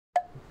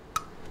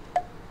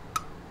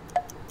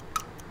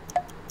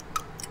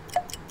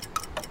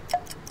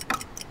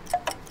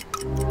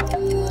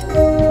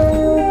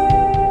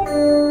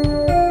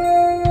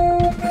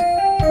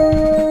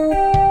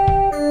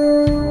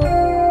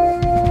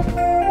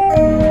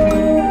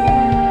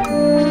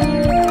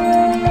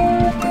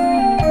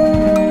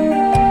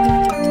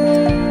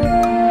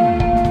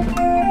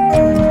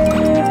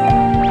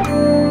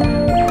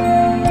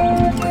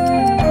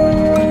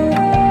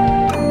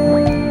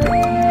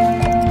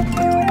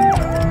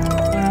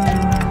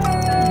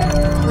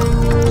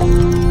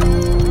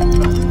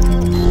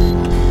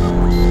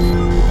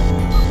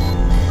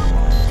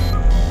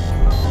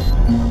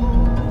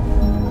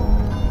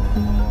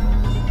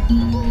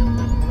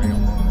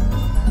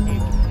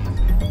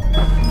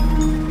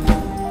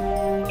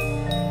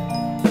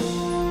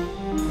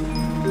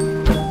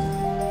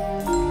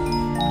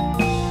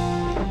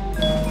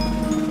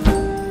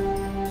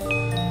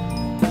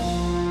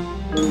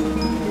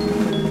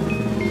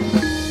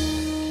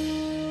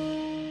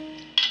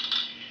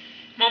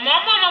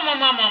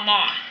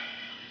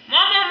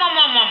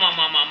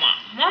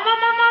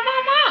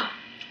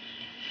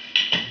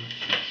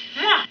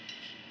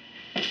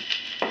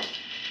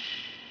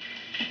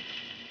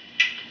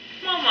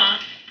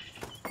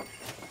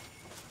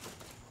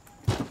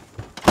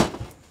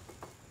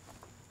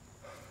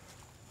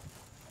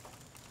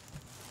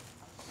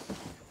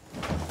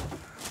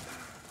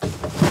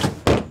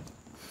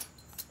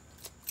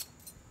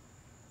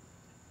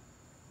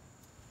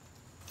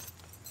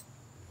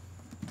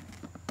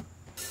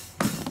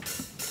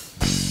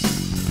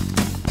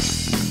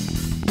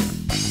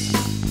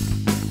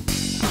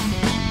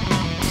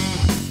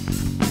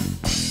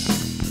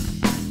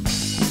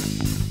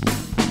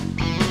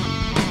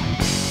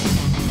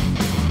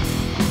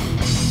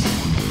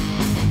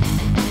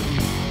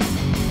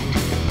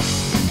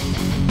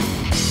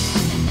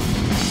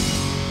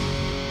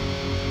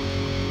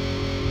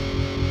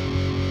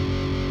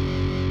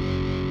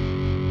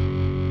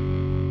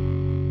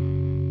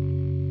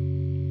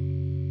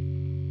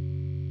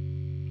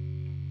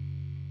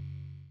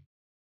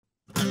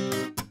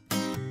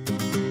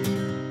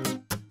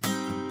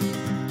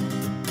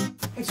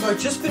So I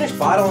just finished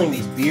bottling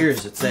these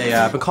beers. It's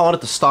I've been calling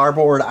it the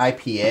Starboard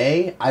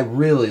IPA. I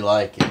really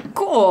like it.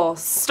 Cool.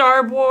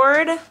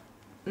 Starboard,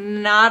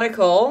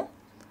 nautical.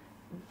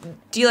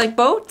 Do you like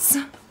boats?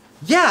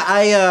 Yeah,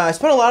 I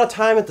spent a lot of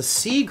time at the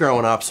sea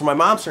growing up, so my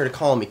mom started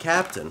calling me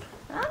captain.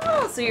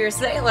 Oh, so you're a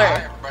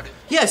sailor.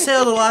 Yeah, I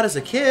sailed a lot as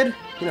a kid.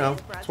 You know,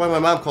 that's why my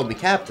mom called me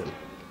captain.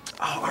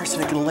 Oh,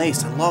 Arsenic and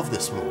Lace. I love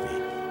this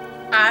movie.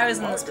 I was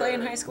in this play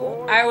in high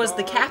school. I was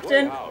the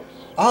captain.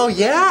 Oh,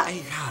 yeah?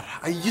 God,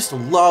 I used to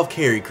love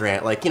Cary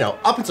Grant, like, you know,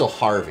 up until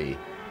Harvey.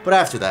 But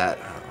after that,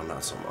 oh,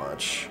 not so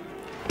much.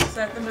 Is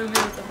that the movie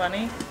with the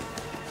bunny?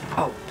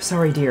 Oh,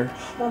 sorry, dear.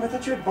 Mom, I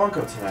thought you had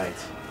Bunko tonight.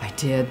 I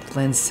did.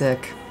 Lynn's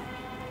sick.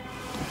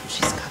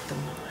 She's got them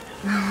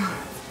on.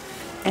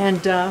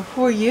 And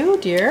who are you,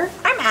 dear?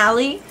 I'm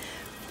Allie.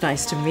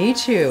 Nice to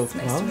meet you. It's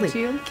nice to meet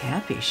you.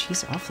 Cappy,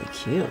 she's awfully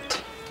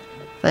cute.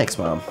 Thanks,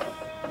 Mom.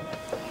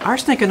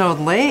 Arsenic and Old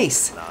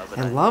Lace.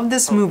 I love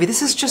this movie.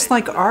 This is just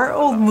like our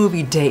old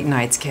movie date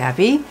nights,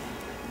 Cappy.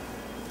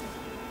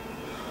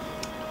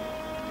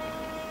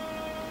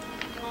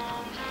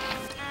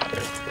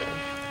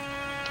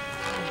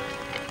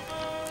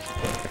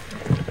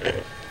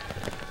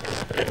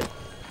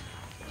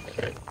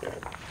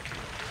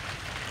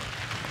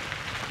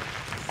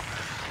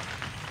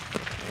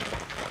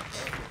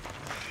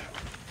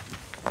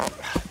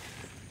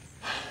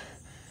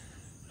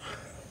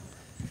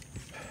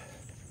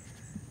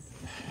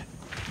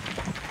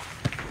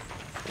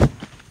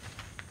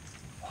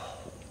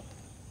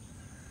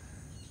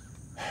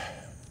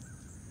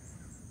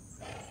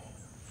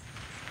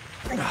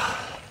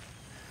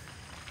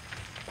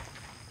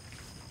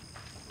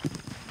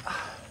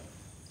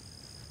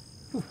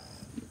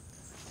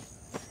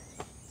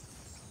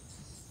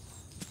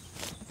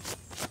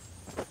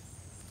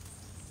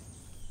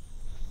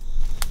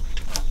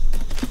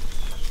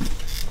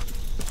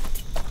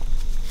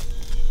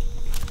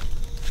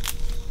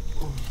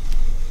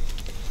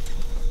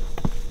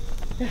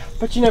 Yeah,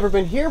 but you never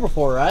been here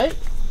before, right?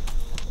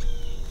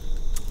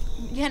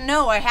 Yeah,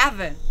 no, I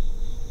haven't.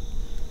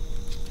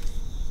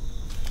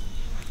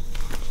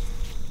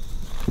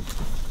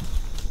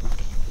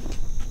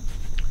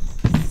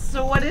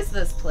 So what is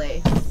this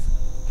place?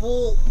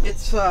 Well,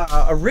 it's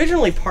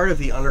originally part of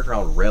the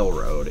Underground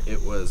Railroad.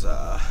 It was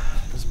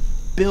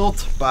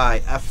built by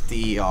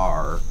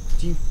FDR.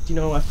 Do you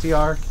know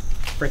FDR?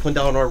 Franklin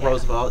Delano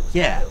Roosevelt?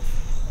 Yeah.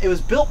 It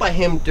was built by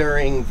him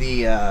during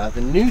the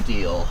New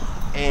Deal,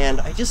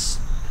 and I just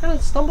kind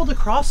of stumbled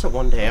across it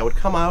one day. I would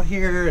come out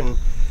here, and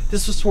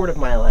this was sort of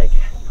my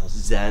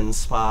Zen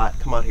spot.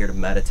 Come out here to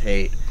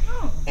meditate,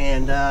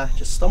 and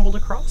just stumbled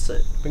across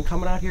it. Been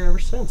coming out here ever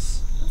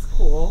since. That's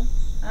cool.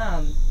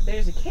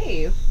 There's a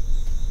cave.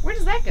 Where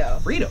does that go?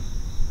 Freedom.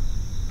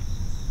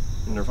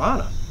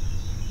 Nirvana.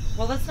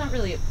 Well, that's not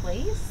really a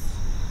place.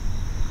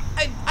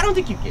 I don't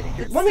think you get it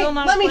here. It's Let still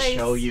not a me place.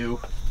 show you.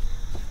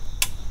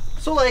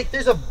 So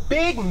there's a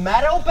big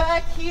meadow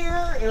back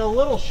here and a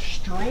little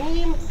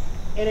stream,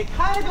 and it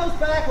kind of goes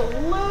back a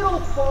little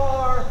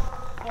far,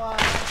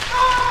 but...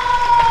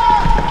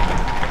 Ah!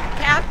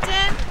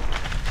 Captain?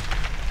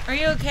 Are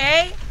you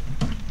okay?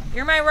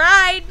 You're my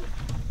ride.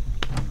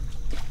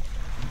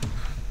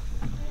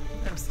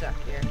 I'm stuck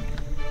here.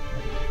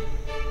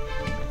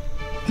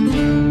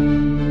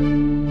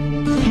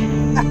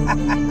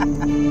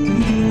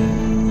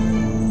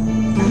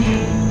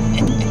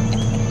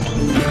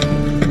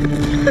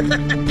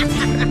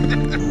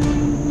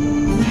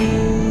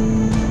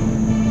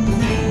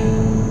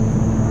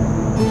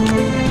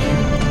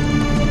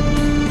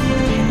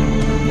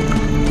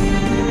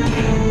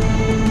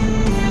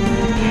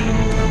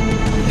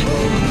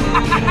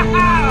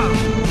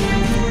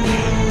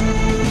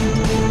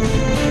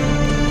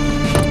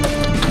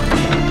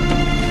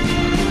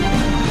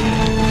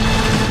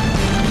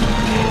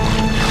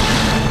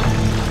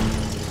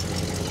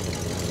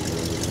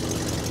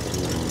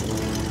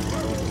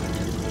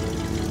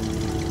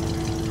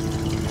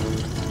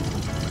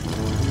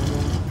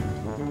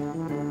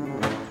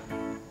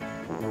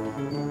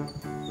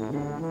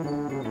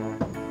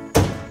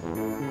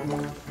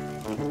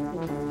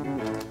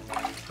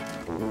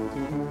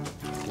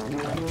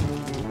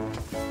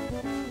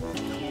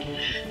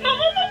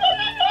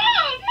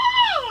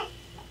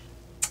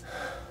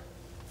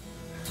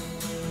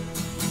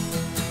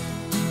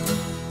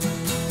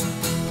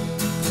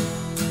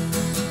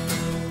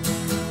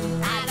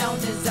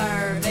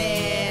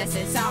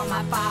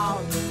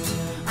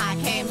 I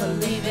can't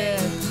believe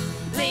it.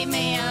 Leave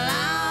me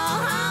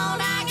alone,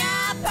 I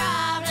got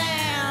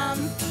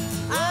problems.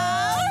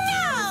 Oh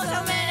no, so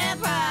many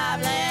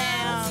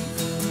problems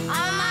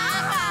on my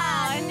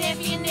heart. And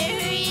if you knew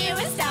who you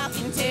was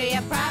talking to,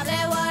 you probably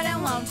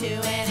wouldn't want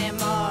to